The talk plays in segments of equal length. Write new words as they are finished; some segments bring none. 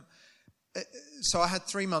so I had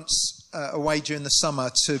 3 months away during the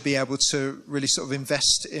summer to be able to really sort of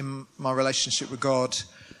invest in my relationship with God,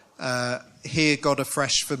 hear God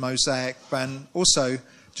afresh for Mosaic, and also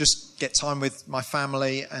just get time with my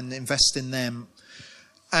family and invest in them.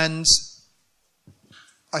 And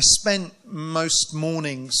I spent most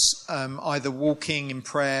mornings either walking in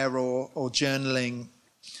prayer or journaling.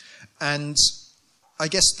 And I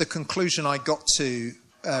guess the conclusion I got to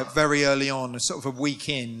very early on, sort of a week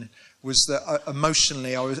in, was that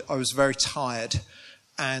emotionally I was very tired.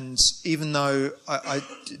 And even though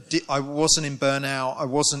I wasn't in burnout, I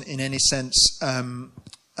wasn't in any sense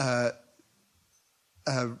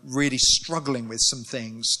really struggling with some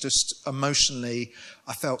things. Just emotionally,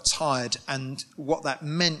 I felt tired. And what that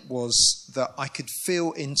meant was that I could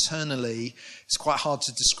feel internally, it's quite hard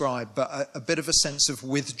to describe, but a bit of a sense of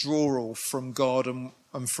withdrawal from God and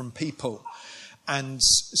from people. And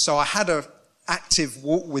so I had an active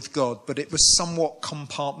walk with God, but it was somewhat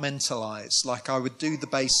compartmentalized. Like I would do the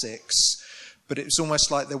basics, but it was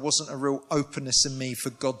almost like there wasn't a real openness in me for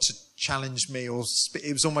God to challenge me, or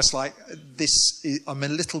it was almost like I'm a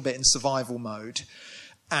little bit in survival mode,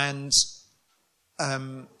 and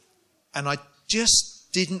I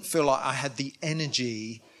just didn't feel like I had the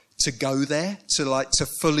energy to go there, to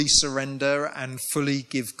fully surrender and fully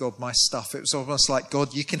give God my stuff. It was almost like,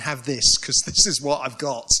 God, you can have this because this is what I've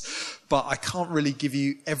got, but I can't really give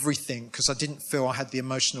you everything, because I didn't feel I had the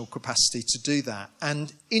emotional capacity to do that.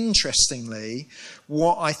 And interestingly,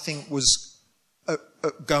 what I think was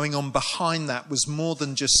going on behind that was more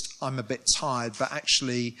than just I'm a bit tired, but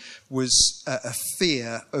actually was a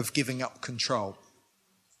fear of giving up control.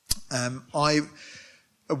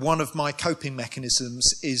 One of my coping mechanisms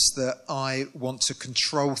is that I want to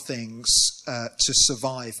control things to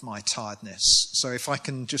survive my tiredness. So if I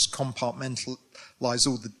can just compartmentalize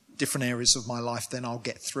all the different areas of my life, then I'll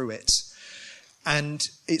get through it. And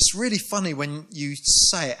it's really funny when you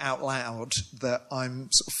say it out loud that I'm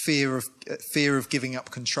sort of fear of giving up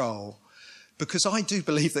control, because I do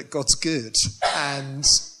believe that God's good, and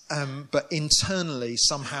but internally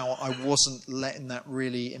somehow I wasn't letting that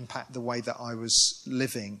really impact the way that I was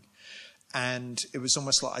living. And it was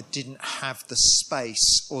almost like I didn't have the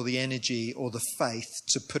space or the energy or the faith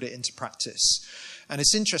to put it into practice. And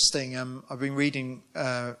it's interesting, I've been reading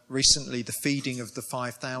recently The Feeding of the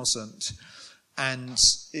 5,000, and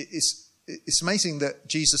it's amazing that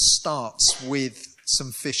Jesus starts with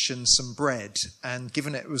some fish and some bread, and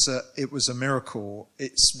given it was a miracle,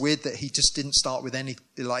 it's weird that he just didn't start with any,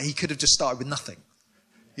 like he could have just started with nothing.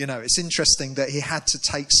 You know, it's interesting that he had to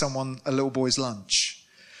take a little boy's lunch.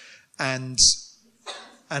 And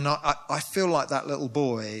I feel like that little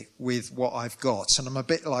boy with what I've got, and I'm a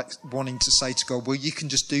bit like wanting to say to God, well, you can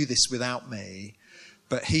just do this without me.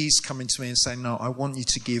 But he's coming to me and saying, no, I want you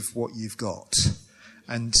to give what you've got,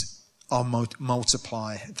 and I'll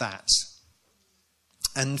multiply that.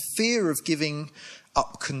 And fear of giving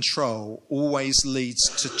up control always leads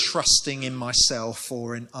to trusting in myself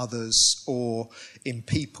or in others or in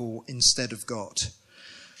people instead of God.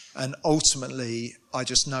 And ultimately, I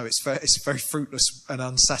just know it's a very fruitless and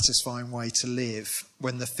unsatisfying way to live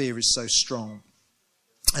when the fear is so strong.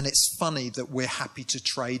 And it's funny that we're happy to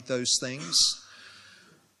trade those things.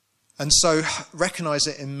 And so recognize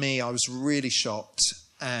it in me, I was really shocked,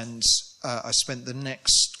 and I spent the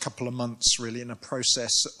next couple of months really in a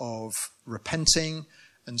process of repenting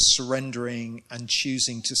and surrendering and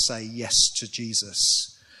choosing to say yes to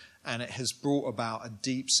Jesus. And it has brought about a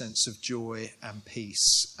deep sense of joy and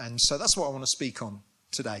peace. And so that's what I want to speak on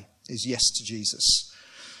today, is yes to Jesus.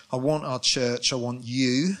 I want our church, I want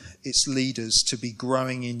you, its leaders, to be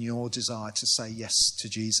growing in your desire to say yes to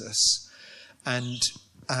Jesus. And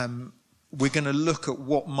we're going to look at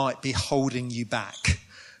what might be holding you back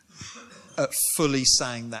at fully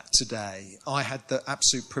saying that today. I had the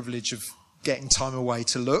absolute privilege of getting time away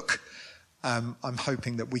to look. I'm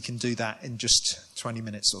hoping that we can do that in just 20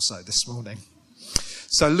 minutes or so this morning.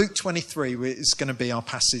 So Luke 23 is going to be our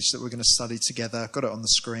passage that we're going to study together. I've got it on the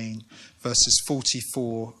screen, verses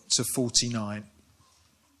 44 to 49.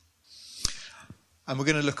 And we're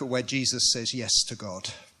going to look at where Jesus says yes to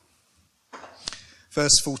God.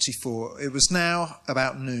 Verse 44, it was now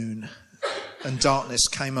about noon, and darkness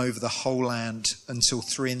came over the whole land until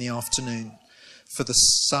 3 p.m, for the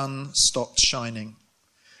sun stopped shining.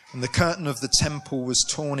 And the curtain of the temple was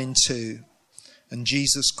torn in two, and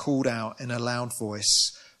Jesus called out in a loud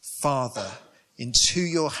voice, Father, into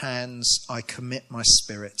your hands I commit my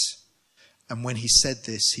spirit. And when he said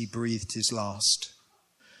this, he breathed his last.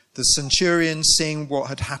 The centurion, seeing what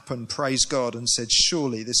had happened, praised God and said,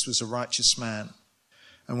 surely this was a righteous man.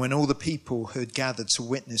 And when all the people who had gathered to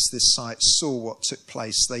witness this sight saw what took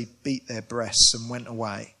place, they beat their breasts and went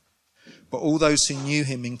away. But all those who knew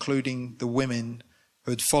him, including the women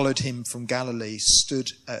who had followed him from Galilee,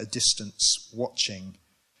 stood at a distance watching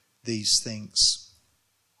these things.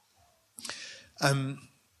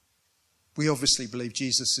 We obviously believe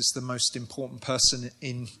Jesus is the most important person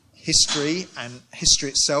in history, and history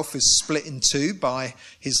itself is split in two by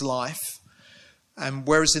his life. And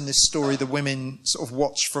whereas in this story the women sort of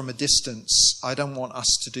watch from a distance, I don't want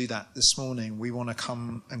us to do that this morning. We want to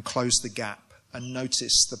come and close the gap and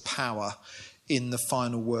notice the power in the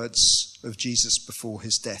final words of Jesus before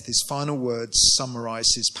his death. His final words summarize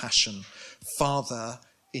his passion. Father,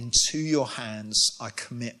 into your hands I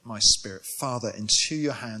commit my spirit. Father, into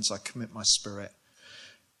your hands I commit my spirit.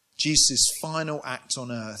 Jesus' final act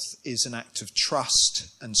on earth is an act of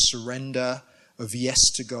trust and surrender, of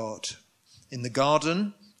yes to God. In the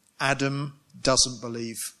garden, Adam doesn't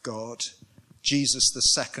believe God. Jesus, the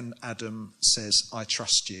second Adam, says, I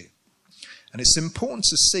trust you. And it's important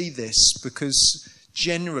to see this because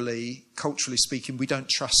generally, culturally speaking, we don't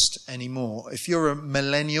trust anymore. If you're a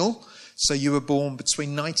millennial, so you were born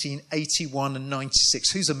between 1981 and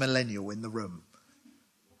 96. Who's a millennial in the room?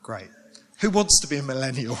 Great. Who wants to be a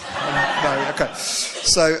millennial? No, okay.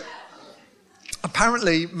 So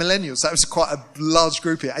apparently millennials, that was quite a large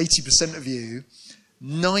group here, 80% of you.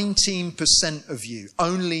 19% of you,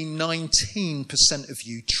 only 19% of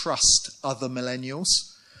you trust other millennials.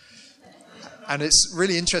 And it's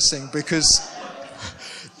really interesting because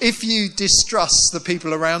if you distrust the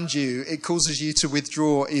people around you, it causes you to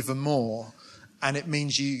withdraw even more, and it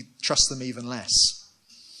means you trust them even less.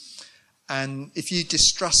 And if you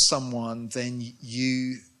distrust someone, then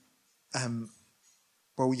you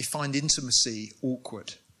find intimacy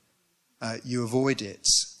awkward. You avoid it.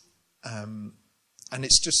 And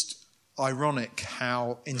it's just ironic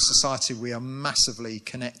how in society we are massively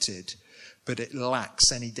connected, but it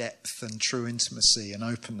lacks any depth and true intimacy and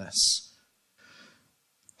openness.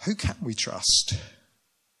 Who can we trust?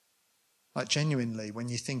 Like genuinely, when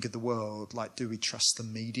you think of the world, like do we trust the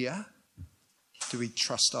media? Do we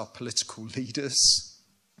trust our political leaders?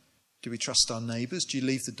 Do we trust our neighbours? Do you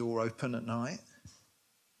leave the door open at night?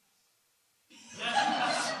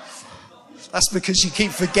 That's because you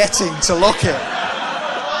keep forgetting to lock it.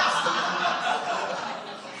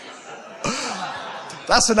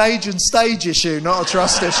 That's an age and stage issue, not a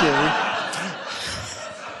trust issue.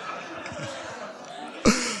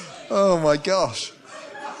 Oh my gosh.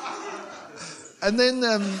 And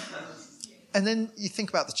then you think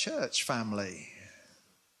about the church family.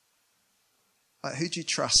 Like, who do you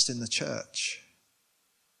trust in the church?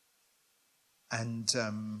 And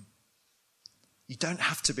you don't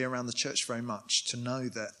have to be around the church very much to know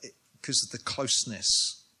that because of the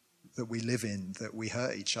closeness that we live in, that we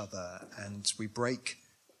hurt each other and we break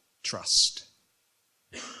trust.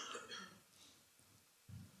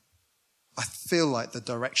 I feel like the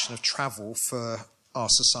direction of travel for our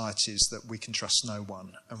society is that we can trust no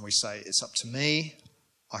one. And we say, it's up to me.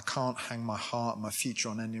 I can't hang my heart and my future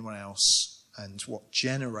on anyone else. And what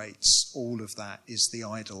generates all of that is the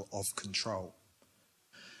idol of control.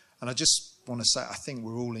 And I just want to say, I think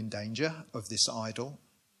we're all in danger of this idol.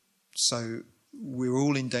 So we're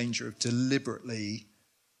all in danger of deliberately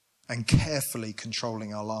and carefully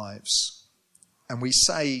controlling our lives. And we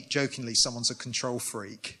say jokingly someone's a control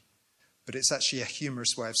freak, but it's actually a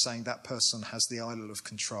humorous way of saying that person has the idol of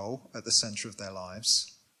control at the centre of their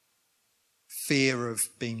lives. Fear of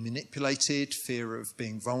being manipulated, fear of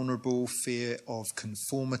being vulnerable, fear of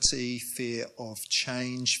conformity, fear of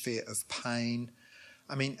change, fear of pain.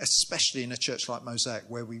 I mean, especially in a church like Mosaic,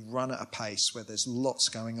 where we run at a pace, where there's lots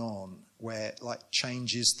going on, where like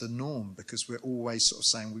change is the norm, because we're always sort of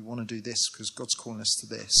saying we want to do this because God's calling us to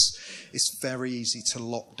this. It's very easy to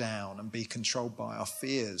lock down and be controlled by our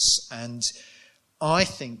fears. And I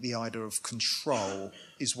think the idea of control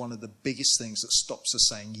is one of the biggest things that stops us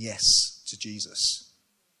saying yes to Jesus.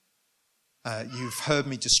 You've heard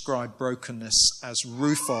me describe brokenness as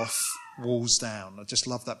roof off, walls down. I just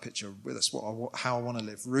love that picture. That's how I want to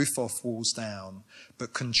live. Roof off, walls down.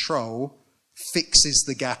 But control fixes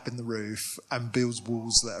the gap in the roof and builds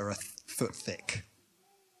walls that are a foot thick.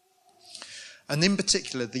 And in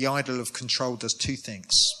particular, the idol of control does two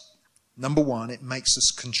things. Number one, it makes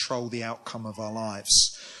us control the outcome of our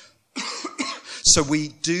lives. So we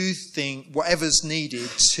do think whatever's needed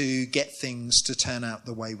to get things to turn out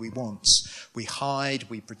the way we want. We hide,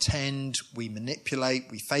 we pretend, we manipulate,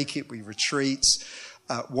 we fake it, we retreat,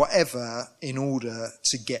 whatever in order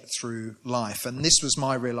to get through life. And this was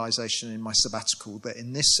my realization in my sabbatical, that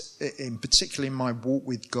in particularly in my walk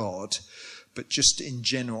with God, but just in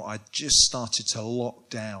general, I just started to lock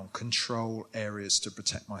down, control areas to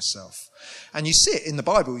protect myself. And you see it in the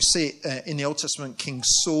Bible. You see it in the Old Testament. King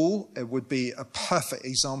Saul would be a perfect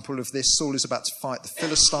example of this. Saul is about to fight the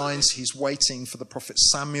Philistines. He's waiting for the prophet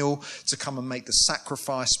Samuel to come and make the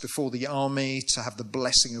sacrifice before the army, to have the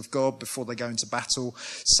blessing of God before they go into battle.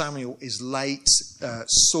 Samuel is late.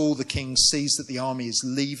 Saul, the king, sees that the army is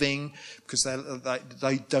leaving because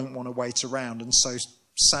they don't want to wait around. And so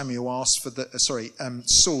Saul asks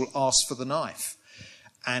for the knife,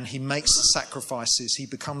 and he makes the sacrifices. He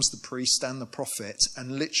becomes the priest and the prophet,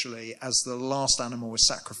 and literally, as the last animal was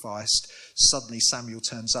sacrificed, suddenly Samuel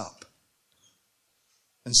turns up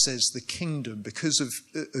and says, the kingdom, because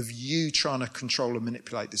of you trying to control and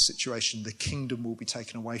manipulate the situation, the kingdom will be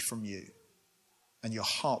taken away from you, and your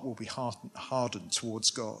heart will be hardened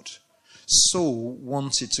towards God. Saul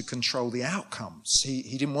wanted to control the outcomes.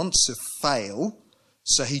 He didn't want to fail,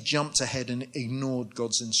 so he jumped ahead and ignored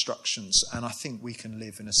God's instructions. And I think we can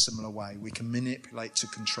live in a similar way. We can manipulate to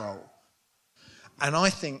control. And I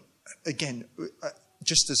think, again,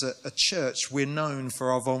 just as a church, we're known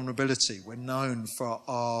for our vulnerability. We're known for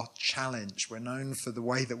our challenge. We're known for the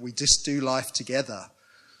way that we just do life together.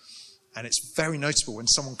 And it's very notable when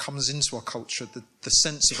someone comes into our culture, the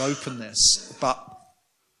sense of openness. But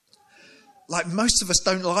like, most of us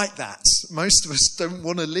don't like that. Most of us don't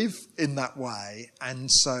want to live in that way.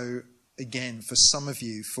 And so, again, for some of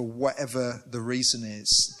you, for whatever the reason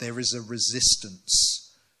is, there is a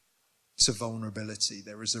resistance to vulnerability.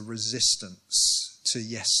 There is a resistance to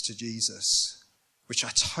yes to Jesus, which I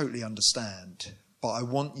totally understand. But I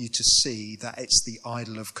want you to see that it's the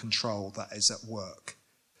idol of control that is at work.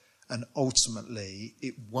 And ultimately,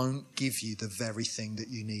 it won't give you the very thing that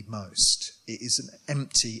you need most. It is an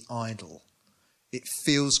empty idol. It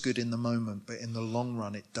feels good in the moment, but in the long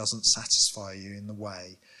run, it doesn't satisfy you in the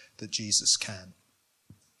way that Jesus can.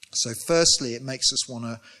 So firstly, it makes us want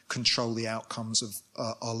to control the outcomes of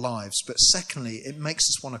our lives. But secondly, it makes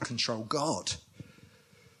us want to control God.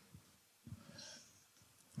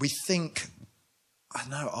 We think, I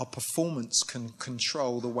know, our performance can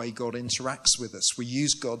control the way God interacts with us. We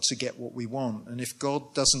use God to get what we want. And if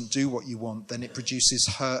God doesn't do what you want, then it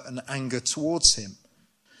produces hurt and anger towards him.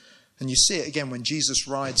 And you see it again when Jesus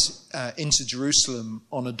rides into Jerusalem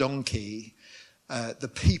on a donkey. The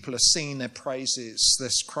people are singing their praises. They're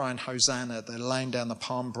crying Hosanna. They're laying down the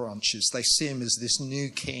palm branches. They see him as this new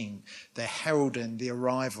king. They're heralding the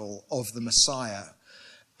arrival of the Messiah.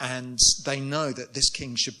 And they know that this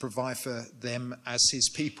king should provide for them as his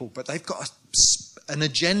people. But they've got an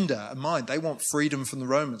agenda in mind. They want freedom from the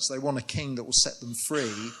Romans. They want a king that will set them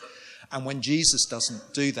free. And when Jesus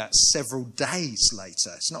doesn't do that, several days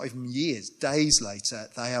later, it's not even years, days later,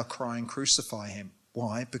 they are crying, crucify him.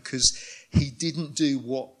 Why? Because he didn't do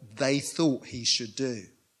what they thought he should do.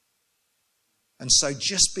 And so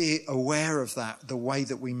just be aware of that, the way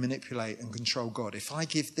that we manipulate and control God. If I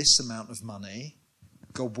give this amount of money,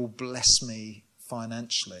 God will bless me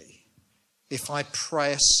financially. If I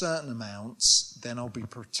pray a certain amount, then I'll be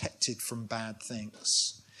protected from bad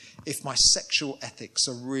things. If my sexual ethics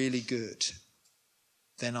are really good,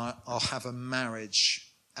 then I'll have a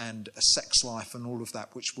marriage and a sex life and all of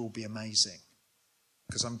that, which will be amazing.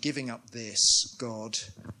 Because I'm giving up this, God,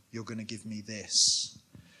 you're going to give me this.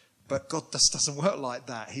 But God just doesn't work like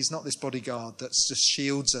that. He's not this bodyguard that just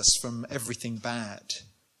shields us from everything bad.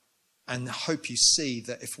 And I hope you see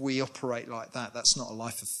that if we operate like that, that's not a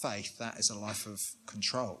life of faith. That is a life of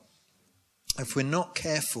control. If we're not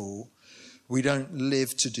careful, we don't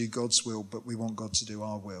live to do God's will, but we want God to do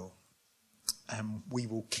our will. And we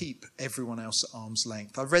will keep everyone else at arm's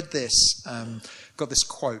length. I read this, got this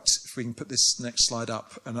quote, if we can put this next slide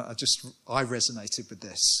up, and I resonated with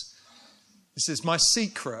this. It says, my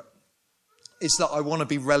secret is that I want to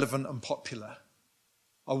be relevant and popular.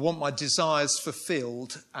 I want my desires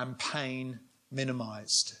fulfilled and pain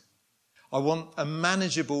minimized. I want a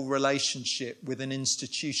manageable relationship with an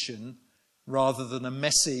institution rather than a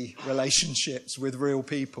messy relationships with real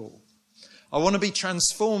people. I want to be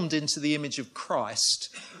transformed into the image of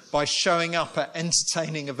Christ by showing up at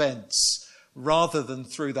entertaining events rather than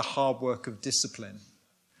through the hard work of discipline.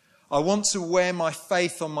 I want to wear my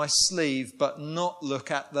faith on my sleeve but not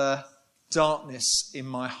look at the darkness in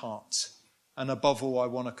my heart. And above all, I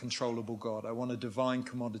want a controllable God. I want a divine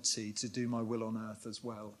commodity to do my will on earth as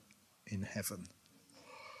well in heaven.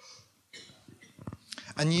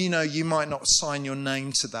 And you know, you might not sign your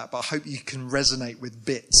name to that, but I hope you can resonate with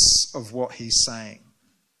bits of what he's saying.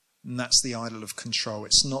 And that's the idol of control.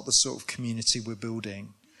 It's not the sort of community we're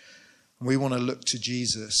building. We want to look to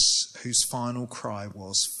Jesus, whose final cry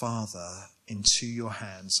was, Father, into your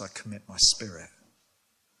hands I commit my spirit.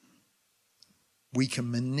 We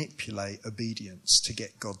can manipulate obedience to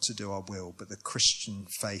get God to do our will, but the Christian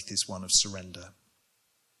faith is one of surrender.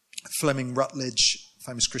 Fleming Rutledge,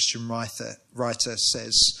 famous Christian writer,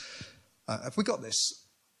 says, have we got this?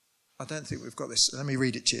 I don't think we've got this. Let me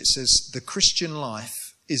read it to you. It says, the Christian life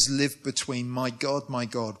is lived between my God,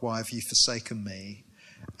 why have you forsaken me?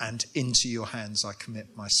 And into your hands I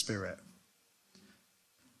commit my spirit.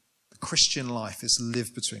 The Christian life is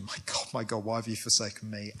lived between my God, why have you forsaken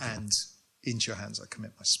me? And into your hands I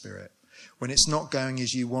commit my spirit. When it's not going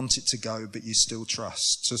as you want it to go, but you still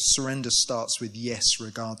trust. So surrender starts with yes,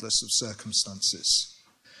 regardless of circumstances.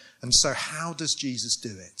 And so how does Jesus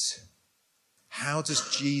do it? How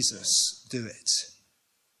does Jesus do it?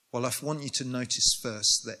 Well, I want you to notice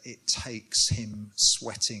first that it takes him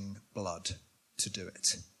sweating blood to do it.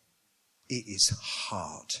 It is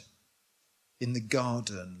hard. In the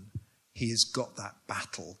garden, he has got that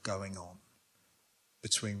battle going on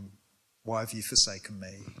between why have you forsaken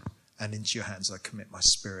me and into your hands I commit my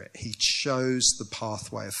spirit. He chose the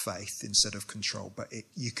pathway of faith instead of control, but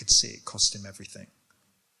you could see it cost him everything.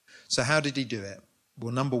 So how did he do it?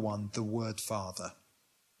 Well, number one, the word Father.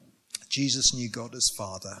 Jesus knew God as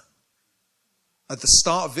Father. At the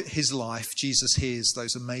start of his life, Jesus hears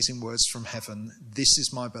those amazing words from heaven, this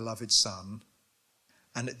is my beloved Son.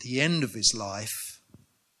 And at the end of his life,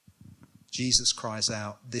 Jesus cries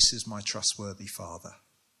out, this is my trustworthy Father.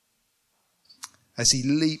 As he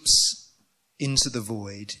leaps into the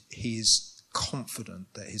void, he is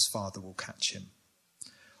confident that his Father will catch him.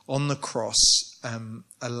 On the cross,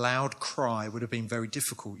 a loud cry would have been very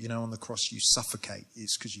difficult. You know, on the cross you suffocate.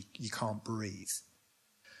 It's because you can't breathe.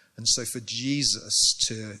 And so for Jesus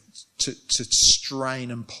to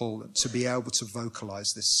strain and pull, to be able to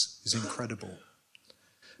vocalize this is incredible.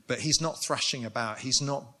 But he's not thrashing about. He's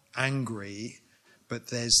not angry. But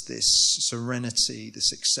there's this serenity,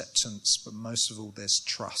 this acceptance. But most of all, there's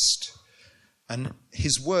trust. And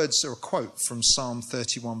his words are a quote from Psalm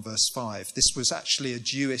 31, verse 5. This was actually a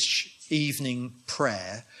Jewish evening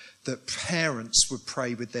prayer that parents would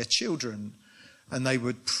pray with their children. And they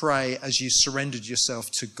would pray as you surrendered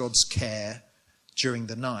yourself to God's care during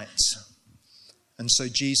the night. And so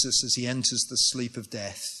Jesus, as he enters the sleep of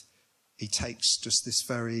death, he takes just this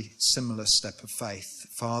very similar step of faith.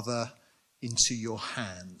 Father, into your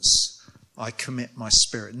hands I commit my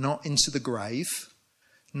spirit. Not into the grave,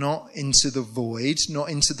 not into the void, not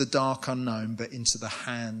into the dark unknown, but into the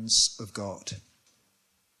hands of God.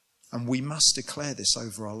 And we must declare this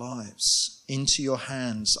over our lives. Into your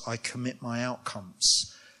hands I commit my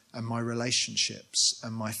outcomes and my relationships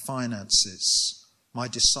and my finances, my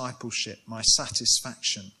discipleship, my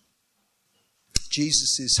satisfaction.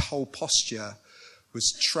 Jesus' whole posture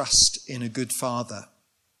was trust in a good Father.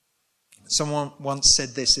 Someone once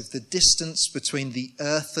said this, if the distance between the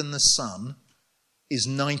earth and the sun is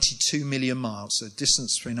 92 million miles, so the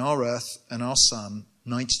distance between our earth and our sun,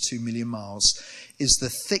 92 million miles, is the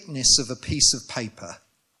thickness of a piece of paper.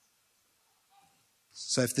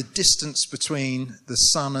 So if the distance between the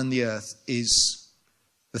sun and the earth is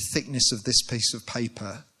the thickness of this piece of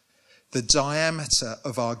paper, the diameter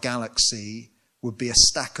of our galaxy would be a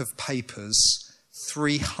stack of papers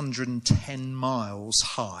 310 miles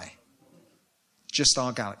high. Just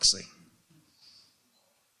our galaxy.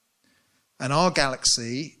 And our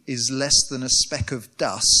galaxy is less than a speck of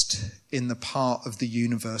dust in the part of the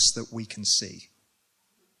universe that we can see.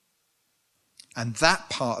 And that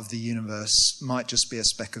part of the universe might just be a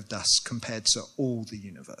speck of dust compared to all the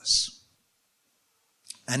universe.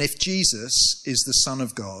 And if Jesus is the Son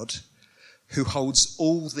of God, who holds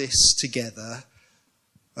all this together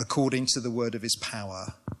according to the word of his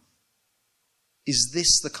power, is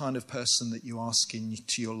this the kind of person that you ask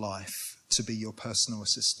into your life to be your personal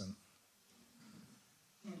assistant?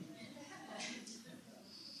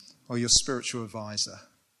 Or your spiritual advisor?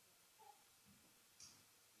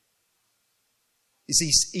 Is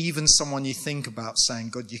he even someone you think about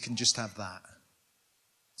saying, God, you can just have that,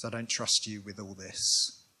 so I don't trust you with all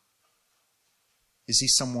this? Is he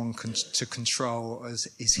someone to control, or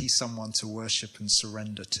is he someone to worship and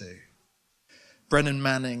surrender to? Brennan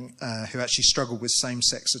Manning, who actually struggled with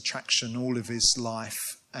same-sex attraction all of his life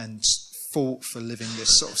and fought for living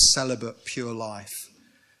this sort of celibate, pure life,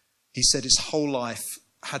 he said his whole life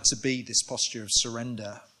had to be this posture of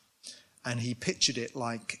surrender. And he pictured it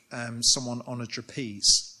like someone on a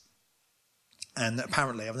trapeze. And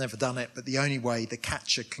apparently, I've never done it, but the only way the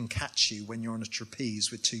catcher can catch you when you're on a trapeze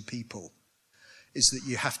with two people is that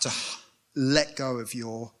you have to let go of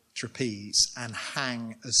your trapeze and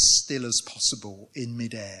hang as still as possible in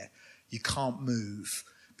midair. You can't move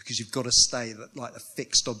because you've got to stay like a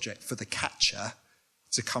fixed object for the catcher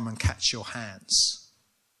to come and catch your hands.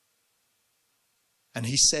 And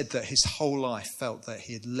he said that his whole life felt that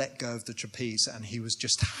he had let go of the trapeze and he was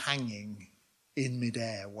just hanging in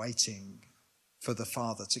midair, waiting for the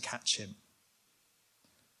Father to catch him.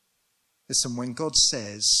 Listen, when God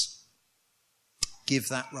says, give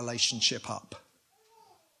that relationship up,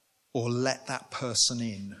 or let that person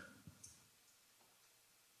in,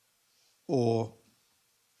 or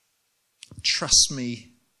trust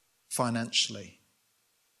me financially,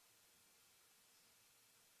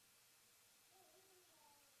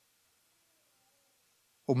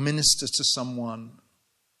 or minister to someone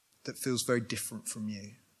that feels very different from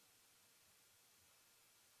you,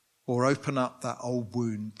 or open up that old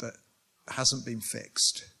wound that hasn't been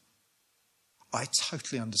fixed. I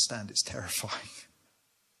totally understand it's terrifying.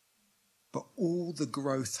 But all the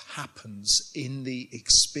growth happens in the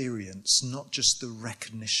experience, not just the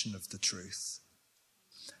recognition of the truth.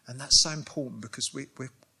 And that's so important because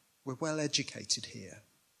we're well educated here.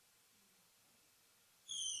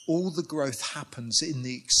 All the growth happens in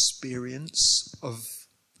the experience of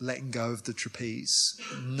letting go of the trapeze,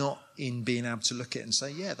 not in being able to look at it and say,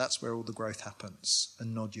 yeah, that's where all the growth happens,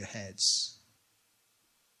 and nod your heads.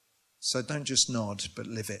 So don't just nod, but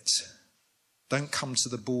live it. Don't come to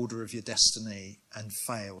the border of your destiny and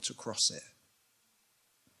fail to cross it.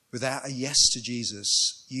 Without a yes to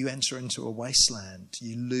Jesus, you enter into a wasteland.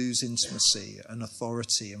 You lose intimacy and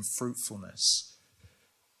authority and fruitfulness.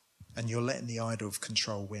 And you're letting the idol of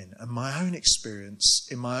control win. And my own experience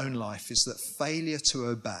in my own life is that failure to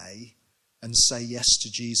obey and say yes to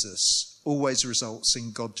Jesus always results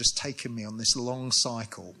in God just taking me on this long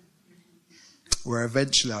cycle where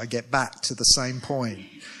eventually I get back to the same point.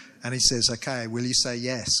 And he says, okay, will you say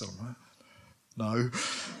yes? Or no,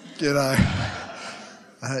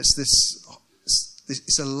 And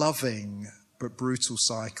it's a loving but brutal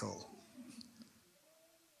cycle.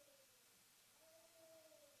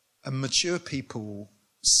 And mature people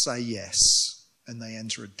say yes, and they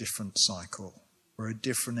enter a different cycle where a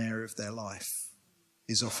different area of their life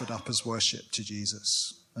is offered up as worship to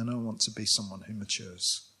Jesus. And I want to be someone who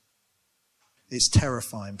matures. It's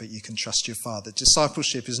terrifying, but you can trust your Father.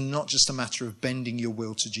 Discipleship is not just a matter of bending your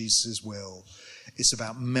will to Jesus' will. It's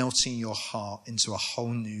about melting your heart into a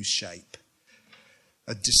whole new shape.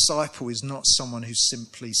 A disciple is not someone who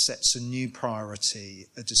simply sets a new priority.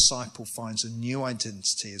 A disciple finds a new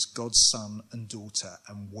identity as God's son and daughter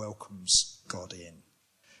and welcomes God in.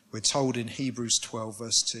 We're told in Hebrews 12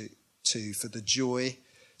 verse 2, for the joy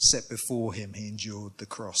set before him, he endured the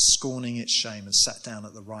cross, scorning its shame, and sat down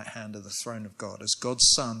at the right hand of the throne of God. As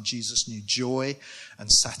God's son, Jesus knew joy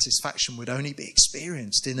and satisfaction would only be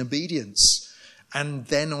experienced in obedience, and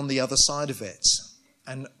then on the other side of it.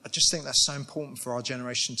 And I just think that's so important for our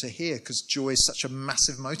generation to hear, because joy is such a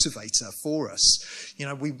massive motivator for us. You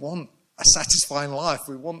know, we want a satisfying life.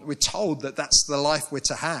 We're told that that's the life we're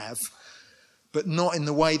to have, but not in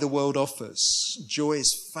the way the world offers. Joy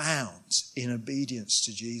is found in obedience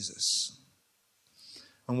to Jesus.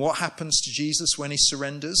 And what happens to Jesus when he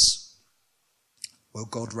surrenders? Well,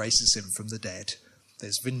 God raises him from the dead.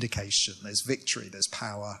 There's vindication, there's victory, there's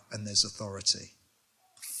power, and there's authority.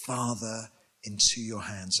 Father, into your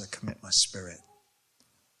hands I commit my spirit.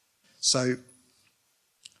 So,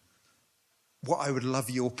 what I would love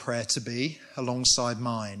your prayer to be alongside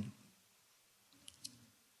mine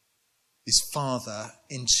is, Father,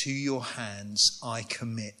 into your hands I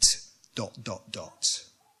commit ...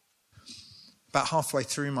 About halfway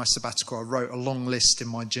through my sabbatical, I wrote a long list in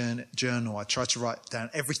my journal. I tried to write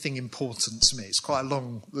down everything important to me. It's quite a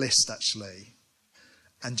long list, actually.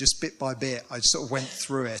 And just bit by bit, I sort of went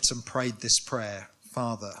through it and prayed this prayer.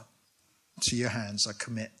 Father, to your hands I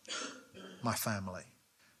commit my family.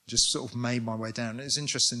 Just sort of made my way down. It was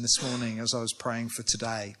interesting this morning as I was praying for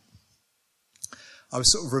today. I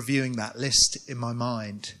was sort of reviewing that list in my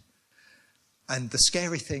mind. And the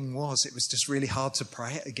scary thing was, it was just really hard to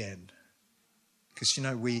pray it again. Because, you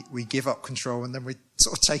know, we give up control and then we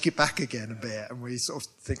sort of take it back again a bit. And we sort of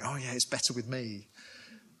think, oh yeah, it's better with me.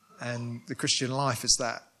 And the Christian life is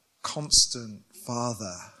that constant,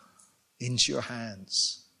 Father, into your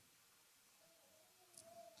hands.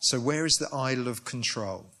 So where is the idol of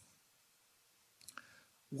control?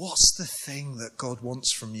 What's the thing that God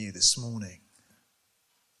wants from you this morning?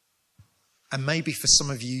 And maybe for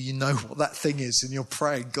some of you, you know what that thing is and you're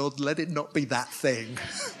praying, God, let it not be that thing.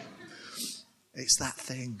 It's that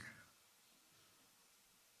thing.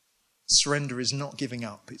 Surrender is not giving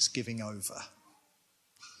up, it's giving over.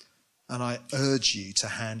 And I urge you to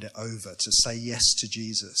hand it over, to say yes to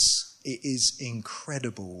Jesus. It is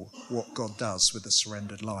incredible what God does with a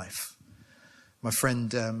surrendered life. My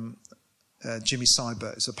friend Jimmy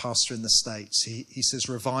Seibert is a pastor in the States. He says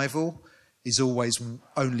revival is always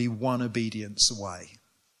only one obedience away.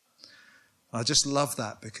 I just love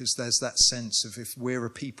that, because there's that sense of, if we're a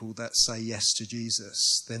people that say yes to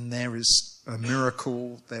Jesus, then there is a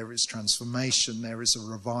miracle, there is transformation, there is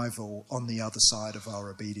a revival on the other side of our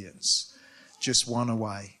obedience. Just one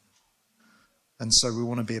away. And so we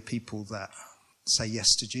want to be a people that say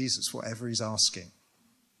yes to Jesus, whatever he's asking.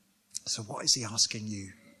 So what is he asking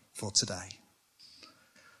you for today?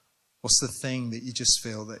 What's the thing that you just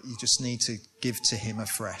feel that you just need to give to him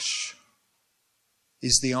afresh?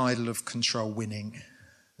 Is the idol of control winning?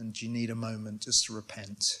 And do you need a moment just to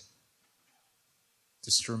repent?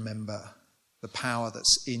 Just to remember the power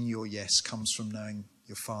that's in your yes comes from knowing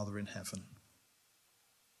your Father in heaven.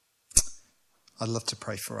 I'd love to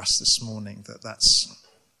pray for us this morning that that's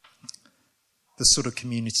the sort of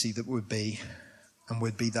community that would be, and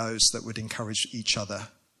would be those that would encourage each other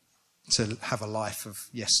to have a life of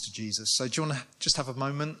yes to Jesus. So do you want to just have a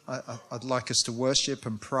moment? I'd like us to worship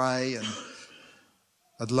and pray, and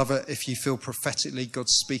I'd love it if you feel prophetically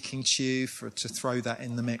God's speaking to you to throw that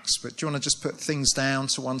in the mix. But do you want to just put things down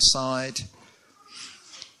to one side?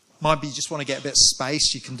 Might be you just want to get a bit of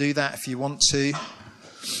space. You can do that if you want to.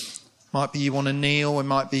 Might be you want to kneel. It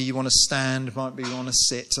might be you want to stand. It might be you want to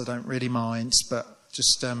sit. I don't really mind. But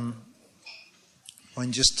just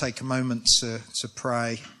when just take a moment to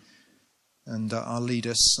pray, and I'll lead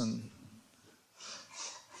us. And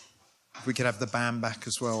if we could have the band back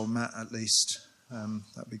as well, Matt, at least.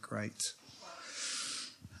 That'd be great.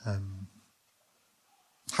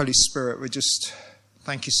 Holy Spirit, we just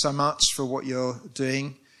thank you so much for what you're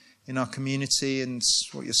doing in our community and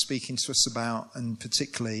what you're speaking to us about, and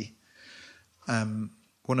particularly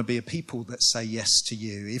want to be a people that say yes to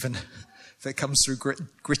you, even if it comes through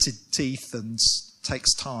gritted teeth and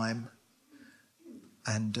takes time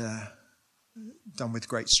and done with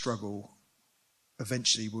great struggle.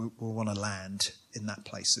 Eventually we'll want to land in that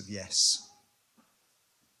place of yes.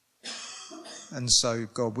 And so,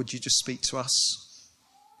 God, would you just speak to us?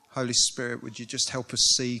 Holy Spirit, would you just help us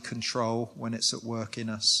see control when it's at work in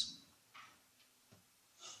us?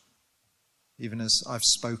 Even as I've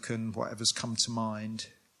spoken, whatever's come to mind,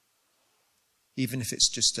 even if it's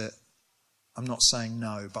just I'm not saying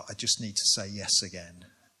no, but I just need to say yes again.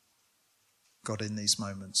 God, in these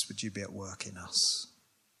moments, would you be at work in us?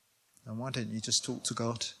 And why don't you just talk to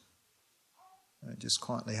God? Just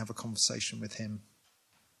quietly have a conversation with him.